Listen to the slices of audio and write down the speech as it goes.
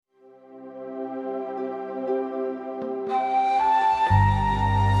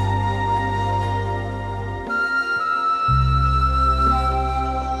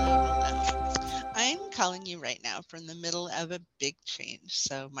you right now from the middle of a big change.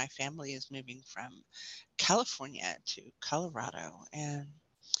 So, my family is moving from California to Colorado. And,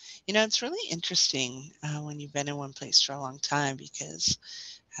 it's really interesting when you've been in one place for a long time because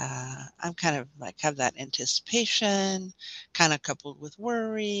I'm kind of like have that anticipation, kind of coupled with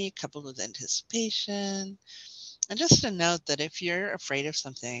worry, coupled with anticipation. And just to note that if you're afraid of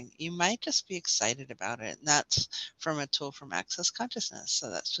something, you might just be excited about it. And that's from a tool from Access Consciousness. So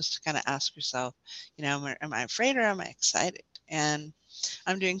that's just to kind of ask yourself, am I afraid or am I excited? And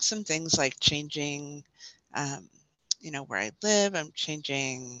I'm doing some things like changing, um, where I live. I'm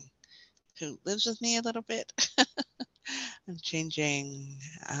changing who lives with me a little bit. I'm changing.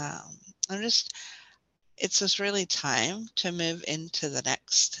 Um, I'm just it's just really time to move into the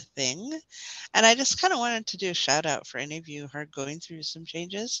next thing. And I just kind of wanted to do a shout out for any of you who are going through some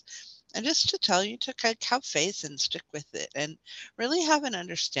changes and just to tell you to kind of have faith and stick with it and really have an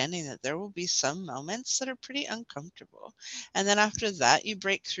understanding that there will be some moments that are pretty uncomfortable. And then after that, you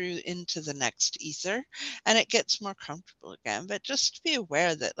break through into the next ether and it gets more comfortable again. But just be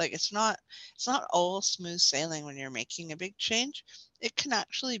aware that like it's not all smooth sailing when you're making a big change. It can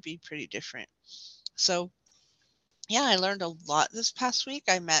actually be pretty different. So yeah, I learned a lot this past week.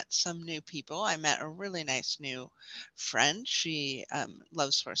 I met some new people. I met a really nice new friend. She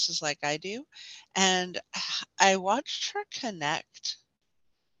loves horses like I do. And I watched her connect.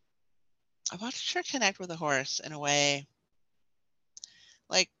 I watched her connect with a horse in a way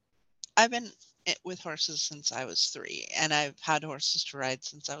like I've been with horses since I was 3, and I've had horses to ride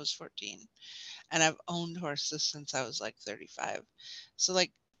since I was 14, and I've owned horses since I was like 35. So,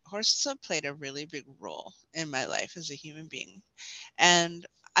 like, horses have played a really big role in my life as a human being. And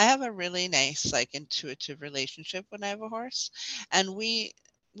I have a really nice, like, intuitive relationship when I have a horse. And we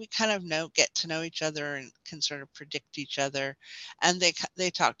kind of get to know each other and can sort of predict each other. And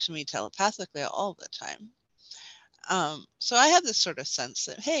they talk to me telepathically all the time. So I have this sort of sense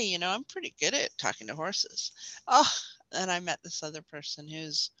that, hey, I'm pretty good at talking to horses. Oh, and I met this other person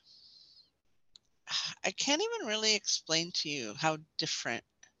who's, I can't even really explain to you how different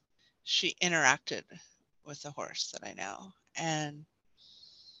she interacted with the horse that I know. And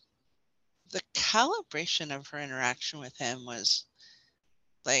the calibration of her interaction with him was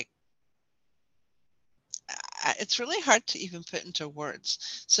like, it's really hard to even put into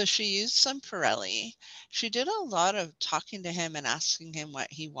words. So she used some Pirelli. She did a lot of talking to him and asking him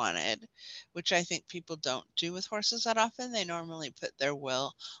what he wanted, which I think people don't do with horses that often. They normally put their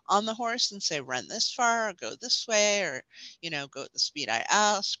will on the horse and say, run this far or go this way, or, go at the speed I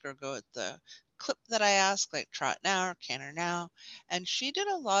ask or go at the clip that I ask, like trot now or canter now. And she did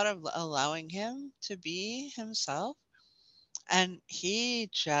a lot of allowing him to be himself. And he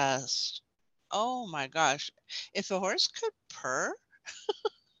just, oh my gosh, if a horse could purr,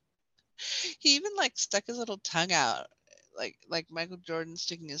 he even like stuck his little tongue out, like Michael Jordan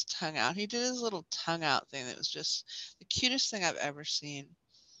sticking his tongue out. He did his little tongue out thing that was just the cutest thing I've ever seen.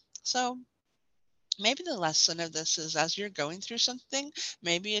 So maybe the lesson of this is as you're going through something,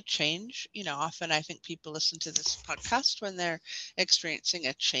 maybe a change, often I think people listen to this podcast when they're experiencing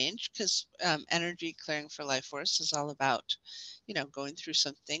a change because energy clearing for life force is all about, going through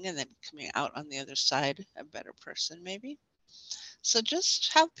something and then coming out on the other side a better person, maybe. So just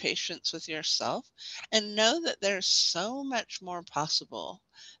have patience with yourself and know that there's so much more possible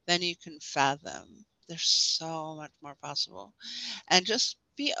than you can fathom. There's so much more possible. And just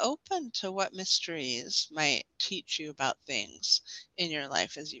be open to what mysteries might teach you about things in your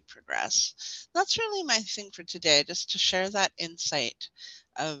life as you progress. That's really my thing for today, just to share that insight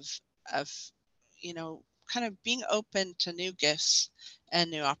of kind of being open to new gifts and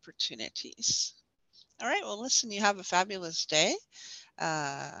new opportunities. All right, well, listen, you have a fabulous day.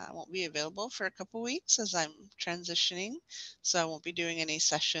 I won't be available for a couple weeks as I'm transitioning, so I won't be doing any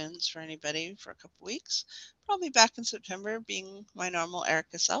sessions for anybody for a couple weeks. But I'll be back in September being my normal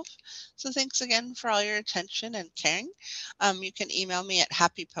Erica self. So thanks again for all your attention and caring. You can email me at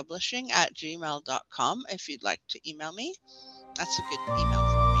happypublishing@gmail.com if you'd like to email me. That's a good email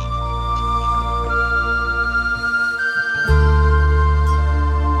for me. Thank you.